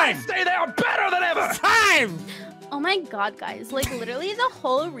 Time! I say they are better than ever! Time! Oh my god, guys. Like, literally the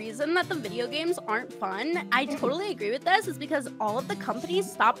whole reason that the video games aren't fun, I totally agree with this, is because all of the companies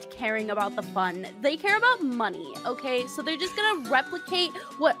stopped caring about the fun. They care about money, okay? So they're just gonna replicate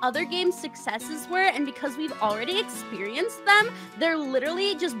what other games' successes were, and because we've already experienced them, they're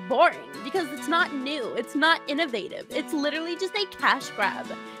literally just boring, because it's not new, it's not innovative, it's literally just a cash grab.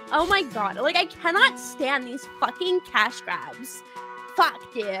 Oh my god, like, I cannot stand these fucking cash grabs.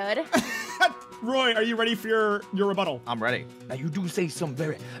 Fuck, dude. Roy, are you ready for your rebuttal? I'm ready. Now, you do say some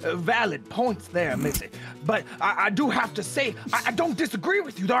very valid points there, Missy. But I do have to say, I don't disagree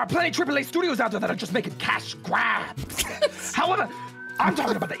with you. There are plenty of AAA studios out there that are just making cash grabs. However, I'm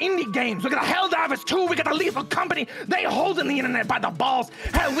talking about the indie games. Look at the Helldivers 2. We got the Lethal Company. They holding the internet by the balls.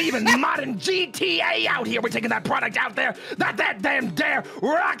 Hell, we even modern GTA out here. We're taking that product out there that damn dare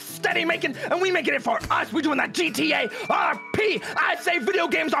Rocksteady making, and we making it for us. We're doing that GTA RP. I say video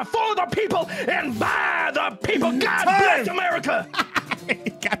games are for the people and by the people. God bless America.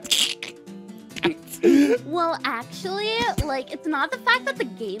 Well, actually, like, it's not the fact that the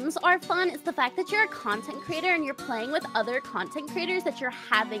games are fun, it's the fact that you're a content creator and you're playing with other content creators that you're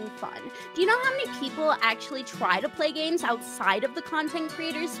having fun. Do you know how many people actually try to play games outside of the content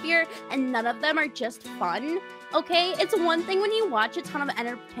creator sphere and none of them are just fun? Okay, it's one thing when you watch a ton of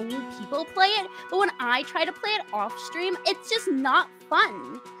entertaining people play it, but when I try to play it off stream, it's just not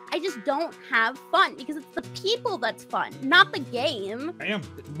fun. I just don't have fun because it's the people that's fun, not the game. Damn,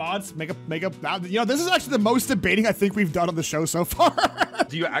 mods, make up. You know, this is actually the most debating I think we've done on the show so far.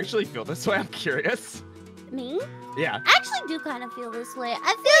 Do you actually feel this way? I'm curious. Me? Yeah. I actually do kind of feel this way.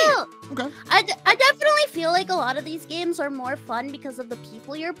 I feel... Okay. I definitely feel like a lot of these games are more fun because of the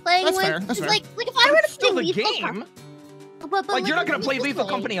people you're playing That's with. fair, that's fair. Like if I were to Still play the Lethal game. but Like, you're not gonna play this Lethal way.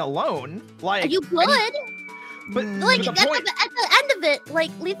 Company alone. Like, You could. but Like the at the point. end of it,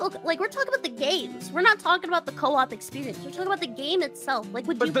 like Lethal, like we're talking about the games. We're not talking about the co-op experience. We're talking about the game itself. Like,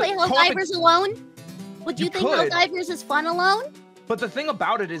 would But you the play co-op Helldivers alone? Would you You think could. Helldivers is fun alone? But the thing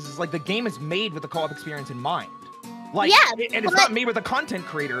about it is like the game is made with the co-op experience in mind. Like, Yeah, and it's but- not made with a content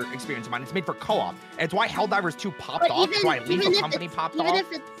creator experience in mind. It's made for co-op. And it's why Helldivers 2 popped But off. It's why Lethal if Company it's- popped even off.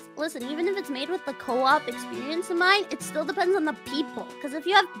 if it's listen, even if it's made with the co-op experience in mind, it still depends on the people. Because if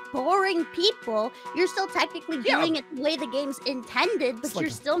you have boring people, you're still technically Yeah. doing it the way the game's intended, but It's like you're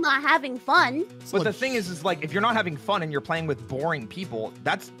a- still not having fun. But the thing is like, if you're not having fun and you're playing with boring people,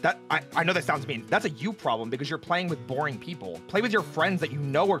 I know that sounds mean. That's a you problem because you're playing with boring people. Play with your friends that you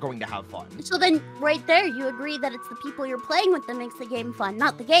know are going to have fun. So then, right there, you agree that it's the people you're playing with that makes the game fun,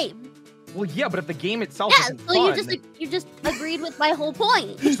 not the game. Well, yeah, but if the game itself Yeah, isn't so fun, you just agreed with my whole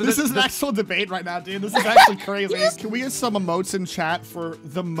point. This is an actual debate right now, dude. This is actually crazy. Can we get some emotes in chat for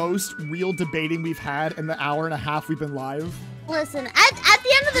the most real debating we've had in the hour and a half we've been live? Listen, at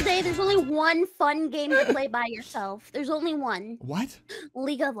the end of the day, there's only one fun game to play by yourself. There's only one. What?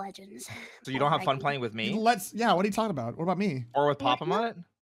 League of Legends. So you don't have fun playing with me? Yeah, what are you talking about? What about me? Or with PapaMutt?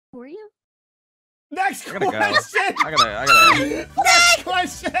 Who are you? Next I gotta question! go. I gotta. Next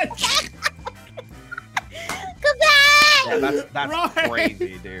question! Come back! Yeah, that's Right.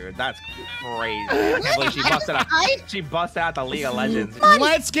 crazy, dude. That's crazy. I can't believe she busted out. She busted out the League of Legends.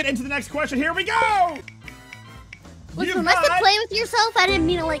 Let's get into the next question. Here we go! Listen, You've unless to got- play with yourself, I didn't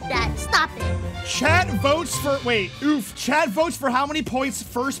mean it like that. Stop it. Chat votes for, Chat votes for how many points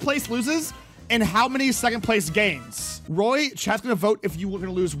first place loses and how many second place gains. Roy, chat's gonna vote if you were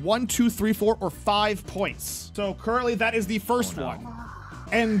gonna lose 1, 2, 3, 4, or 5 points. So currently that is the first one.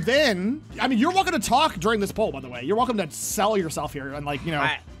 And then, I mean, you're welcome to talk during this poll, by the way. You're welcome to sell yourself here and like, you know.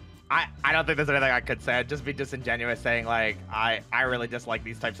 I don't think there's anything I could say. I'd just be disingenuous saying like I really dislike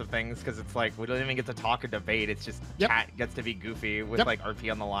these types of things because it's like we don't even get to talk or debate. It's just chat gets to be goofy with like RP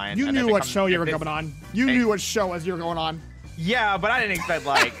on the line. You and knew what show you were coming on. You knew what show as you were going on. Yeah, but I didn't expect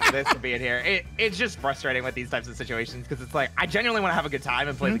like this to be in here. It's just frustrating with these types of situations because it's like I genuinely want to have a good time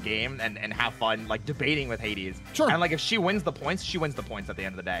and play the game and have fun like debating with Hades. Sure. And like if she wins the points, she wins the points at the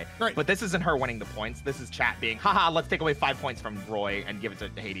end of the day. Right. But this isn't her winning the points. This is chat being, haha, let's take away 5 points from Roy and give it to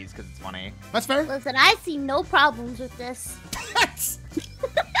Hades because it's funny. That's fair. Listen, I see no problems with this.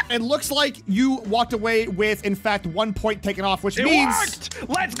 It looks like you walked away with, in fact, 1 point taken off, which means worked!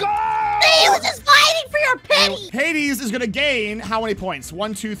 Let's go! He was just fighting for your penny. Hades is gonna gain how many points?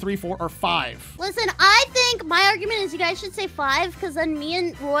 1, 2, 3, 4, or 5? Listen, I think my argument is you guys should say 5 because then me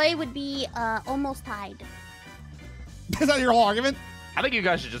and Roy would be almost tied. Is that your whole argument? I think you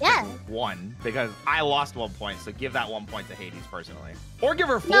guys should just take 1 because I lost 1 point, so give that 1 point to Hades personally. Or give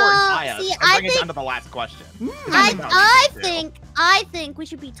her 4 and tie us and bring it down to the last question. I think we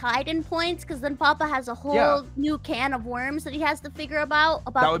should be tied in points because then Papa has a whole new can of worms that he has to figure about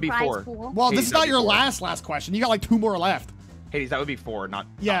that would the be prize 4. pool. Well, this is not your last question. You got like 2 more left. Hades, that would be 4, not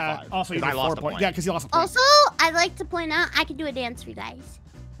yeah. Not 5, also, you I get lost 4 a points. point. Yeah, because you lost a point. Also, I'd like to point out I can do a dance for you guys.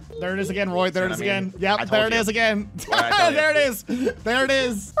 There it is again, Roy. There it is again. I Yep, told there it you. is again. What There it is. There it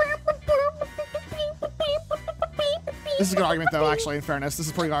is. This is a good argument, though, actually, in fairness. This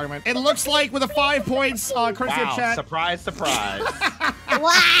is a pretty good argument. It looks like with a 5 points, courtesy of chat. Surprise, surprise.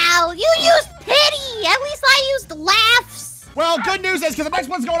 Wow, you used pity. At least I used laughs. Well, good news is, because the next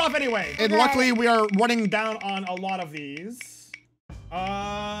one's going off anyway. And luckily, we are running down on a lot of these.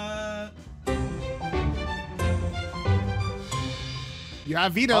 You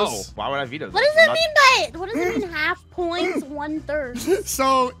have vetoes. Oh, why would I veto this? What does it mean half points, 1/3?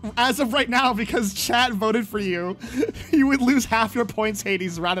 So, as of right now, because chat voted for you, you would lose half your points,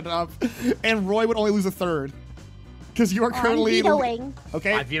 Hades, rounded up, and Roy would only lose 1/3. Because you are currently... I'm vetoing.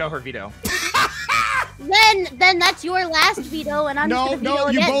 Okay. I veto her veto. Then that's your last veto, and I'm just gonna veto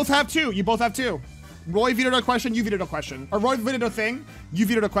you again. both have 2. You both have 2. Roy vetoed a question, you vetoed a question. Or Roy vetoed a thing, you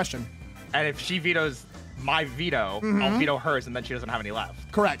vetoed a question. And if she vetoes my veto, I'll veto hers, and then she doesn't have any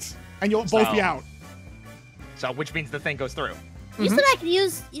left. Correct. And you'll both be out. So, which means the thing goes through. You said I could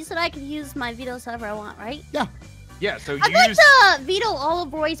use. You said I could use my vetoes however I want, right? Yeah. Yeah. So I'd like to veto all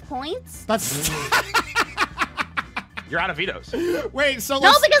of Roy's points. That's... You're out of vetoes. Wait, so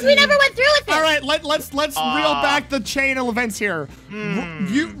no, because we never went through with it. All right, let's reel back the chain of events here.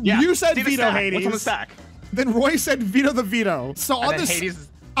 You said veto, Hades. What's on the stack? Then Roy said veto the veto. So on the Hades,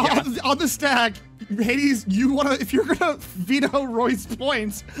 on the stack, Hades, if you're gonna veto Roy's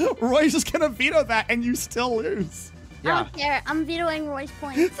points, Roy's just gonna veto that, and you still lose. Yeah. I don't care. I'm vetoing Roy's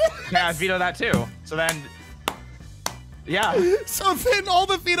points. Yeah, I veto that too. So then, yeah. So then all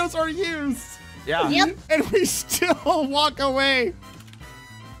the vetoes are used. Yeah. Yep. And we still walk away.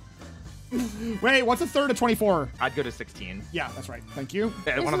 Wait, what's 1/3 of 24? I'd go to 16. Yeah, that's right. Thank you.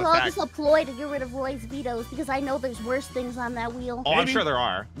 Yeah, This one is on the all stack. just a ploy to get rid of Roy's vetoes because I know there's worse things on that wheel. Oh, I'm Maybe. sure there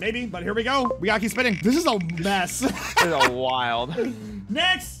are. Maybe, but here we go. We gotta keep spinning. This is a mess. This is a wild.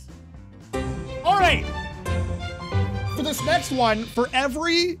 Next. All right. For this next one, for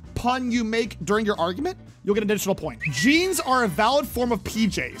every pun you make during your argument, you'll get an additional point. Jeans are a valid form of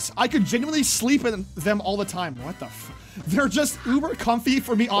PJs. I could genuinely sleep in them all the time. What the f? They're just uber comfy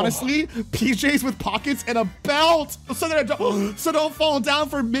for me, honestly. PJs with pockets and a belt, so that I don't fall down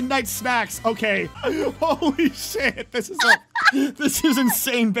for midnight snacks. Okay. Holy shit! This is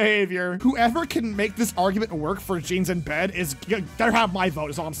insane behavior. Whoever can make this argument work for jeans in bed is better have my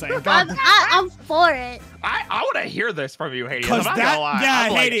vote. Is all I'm saying. I'm for it. I want to hear this from you, Hades. 'Cause I'm not that- gonna lie. yeah,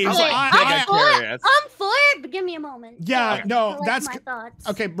 I'm like, Hades, I'm like, I- curious. I'm for it, but give me a moment. Yeah, to no, collect that's my thoughts.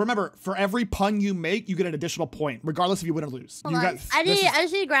 okay. Remember, for every pun you make, you get an additional point, regardless if you win or lose. Hold You on. got. I this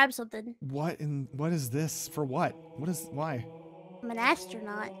just need to grab something. What is this for? What is why? I'm an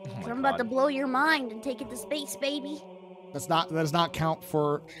astronaut. Oh my I'm about to God. blow your mind and take it to space, baby. That does not count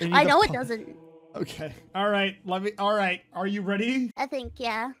for any I of the know it doesn't. Okay. All right. All right. Are you ready? I think,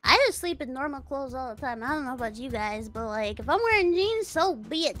 yeah. I just sleep in normal clothes all the time. I don't know about you guys, but like, if I'm wearing jeans, so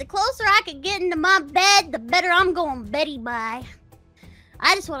be it. The closer I can get into my bed, the better I'm going Betty bye.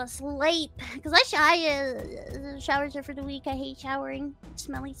 I just want to sleep. Because showers are for the week. I hate showering.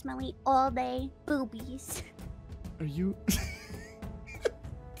 Smelly, smelly all day. Boobies. Are you?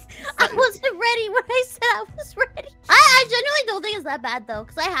 I wasn't ready when I said I was ready. I genuinely don't think it's that bad though,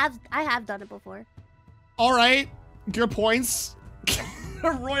 because I have done it before. All right. Good points.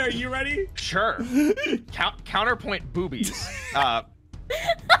 Roy, are you ready? Sure. Counterpoint boobies.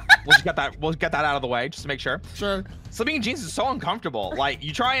 We'll get that out of the way just to make sure. Sure. Sleeping in jeans is so uncomfortable. Like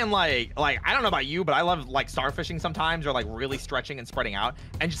you try and like I don't know about you, but I love like starfishing sometimes, or like really stretching and spreading out,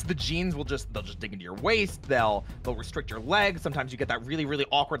 and just the jeans they'll just dig into your waist. They'll restrict your legs. Sometimes you get that really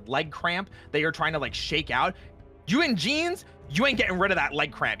awkward leg cramp that you're trying to like shake out. You in jeans, you ain't getting rid of that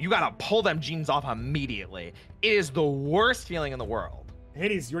leg cramp. You gotta pull them jeans off immediately. It is the worst feeling in the world.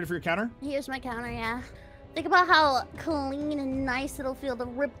 Hades, you ready for your counter? Here's my counter, yeah. Think about how clean and nice it'll feel to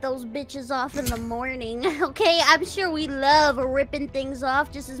rip those bitches off in the morning, okay? I'm sure we love ripping things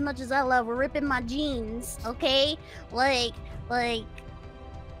off just as much as I love ripping my jeans, okay? Like...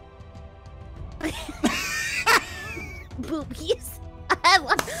 Boobies. I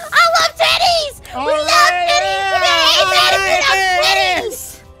love titties! All We love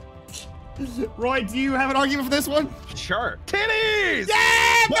titties! Roy, do you have an argument for this one? Sure. Titties!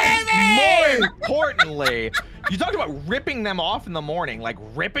 Yeah, But baby! more importantly, you talked about ripping them off in the morning. Like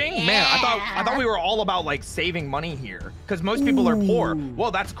ripping? Man, I thought we were all about like saving money here. Because most people are poor.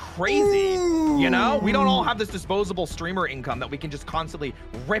 Well, that's crazy. You know? We don't all have this disposable streamer income that we can just constantly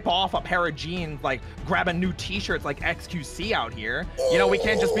rip off a pair of jeans, like grab a new t-shirt like XQC out here. You know, we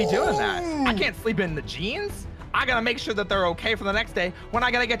can't just be doing that. I can't sleep in the jeans. I gotta make sure that they're okay for the next day when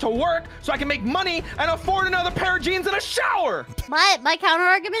I gotta get to work so I can make money and afford another pair of jeans and a shower. My counter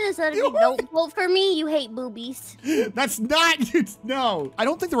argument is that if you don't vote for me, you hate boobies. That's not, no. I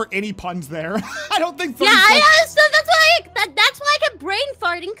don't think there were any puns there. I don't think. Yeah, so that's why I kept brain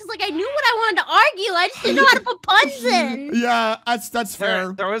farting, because like I knew what I wanted to argue. I just didn't know how to put puns in. Yeah, that's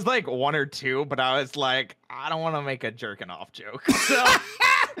fair. There was like one or two, but I was like, I don't want to make a jerking off joke. So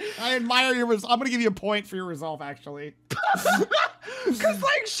I admire your resolve. I'm gonna give you a point for your resolve, actually. Cause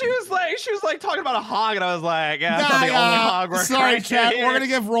like she was like talking about a hog, and I was like, yeah, that's not the only hog we're sorry, cranking chat. here. We're gonna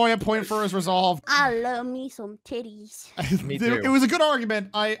give Roy a point for his resolve. I love me some titties. Me too. It was a good argument.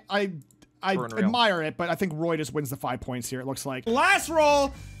 I For unreal. admire it, but I think Roy just wins the 5 points here, it looks like. Last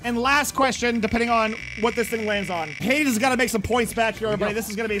roll and last question, depending on what this thing lands on. Hades has got to make some points back here, everybody. This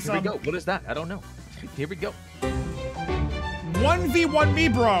is going to be Here we some go. What is that? I don't know. Here we go.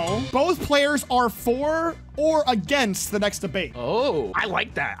 1v1v, bro. Both players are for or against the next debate. Oh, I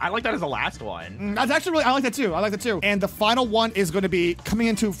like that. I like that as the last one. That's actually really, I like that too. I like that too. And the final one is going to be coming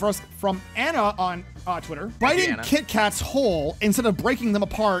into first from Anna on Twitter. Biting Anna. Kit Kats whole instead of breaking them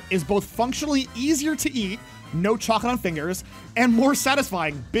apart is both functionally easier to eat, no chocolate on fingers, and more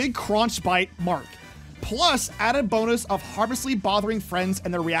satisfying. Big crunch bite, Mark. Plus, added bonus of harmlessly bothering friends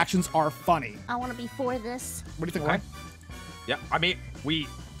and their reactions are funny. I want to be for this. What do you think, Okay. Ryan? Yeah, I mean,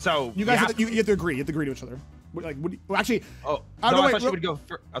 so You guys have have to, you have to agree. You have to agree to each other. Like, well, actually, Oh, no, no, I wait, thought she real- would go.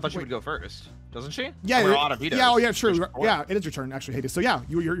 I thought she would go first, doesn't she? yeah, We're out of vetoes. yeah, oh yeah, true. Which- Yeah, it is your turn, actually, Hades. So yeah,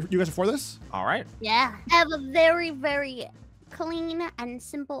 you guys are for this? All right. Yeah. I have a very, very clean and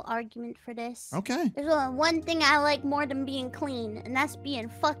simple argument for this. Okay. There's only one thing I like more than being clean, and that's being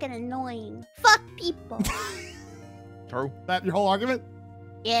fucking annoying. Fuck people. True. That your whole argument?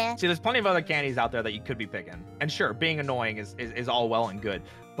 Yeah. See, there's plenty of other candies out there that you could be picking. And sure, being annoying is all well and good.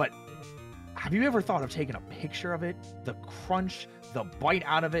 But have you ever thought of taking a picture of it? The crunch, the bite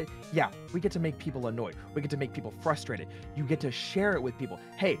out of it? Yeah, we get to make people annoyed. We get to make people frustrated. You get to share it with people.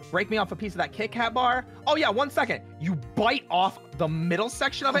 Hey, break me off a piece of that Kit Kat bar. Oh yeah, 1 second. You bite off the middle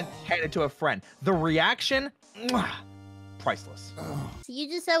section of it, hand it to a friend. The reaction, mwah, priceless. So you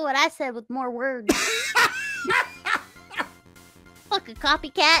just said what I said with more words. Fucking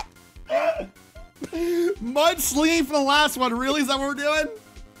copycat. Mudslinging for the last one. Really? Is that what we're doing?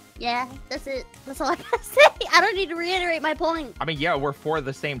 Yeah, that's it. That's all I gotta say. I don't need to reiterate my point. I mean, yeah, we're for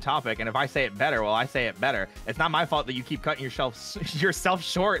the same topic, and if I say it better, well, I say it better. It's not my fault that you keep cutting yourself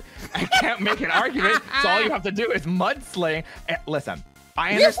short and can't make an argument, so all you have to do is mudsling. And listen,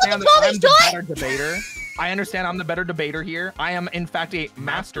 I You're supposed understand to that call me I'm the short? better debater. I understand I'm the better debater here. I am, in fact, a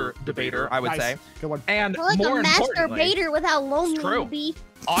master debater, I would say. Good one. And I like more a importantly, masturbator with how lonely true. you be.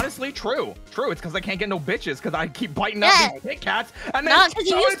 honestly, true. True. It's because I can't get no bitches because I keep biting up these Kit Kats. And then No, because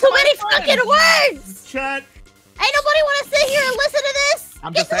you so use it's too my many friends. fucking words. Chat. Ain't nobody want to sit here and listen to this.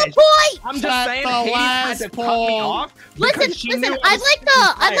 I'm Get just to saying. the point. I'm Shut just saying, the Hades had last to cut me poll. off. Listen, because she knew I I'd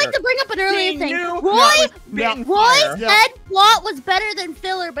was like to bring up an earlier She thing. knew Roy, I was spitting Roy fire. said plot was better than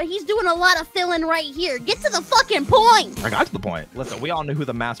filler, but he's doing a lot of filling right here. Get to the fucking point. I got to the point. Listen, we all knew who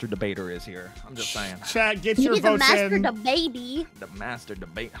the master debater is here. I'm just saying. Chat, get your He's a votes master in. baby. The master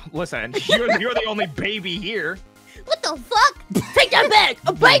debate. Listen, you're the only baby here. What the fuck? Take that back.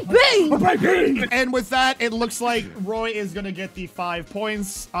 A baby. And with that, it looks like Roy is gonna get the 5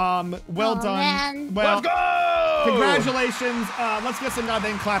 points. Well Oh, done. man. Well, Let's go! congratulations. Let's get some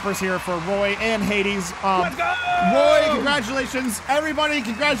goddamn clappers here for Roy and Hades. Let's go! Roy, congratulations. Everybody,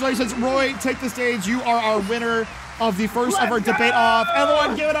 congratulations. Roy, take the stage. You are our winner of the first ever debate off.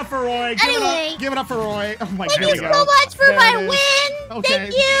 Everyone, give it up for Roy. Anyway. Give it up for Roy. Oh my god. Thank you so much for There my it is. win. Okay.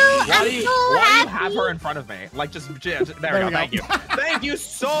 Thank you. Why I'm do you so happy. have her in front of me? Like, just there we There go. we go. Thank you. Thank you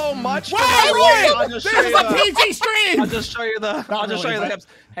so much. Wow, for that, Roy! I'll just This show is you a the- PG stream. I'll just show you the. I'll just show really, you the but- tips.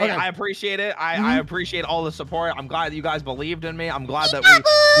 Hey, okay. I appreciate it. I appreciate all the support. I'm glad that you guys believed in me. I'm glad that we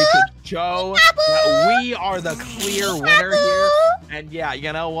could show that we are the clear winner here. And yeah,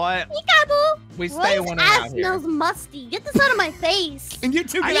 you know what? Peekaboo. We stay Roy's winning ass out here. smells musty. Get this out of my face. And you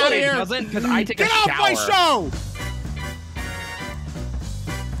two get Actually, out of it here. doesn't because I take Get a off shower. my show.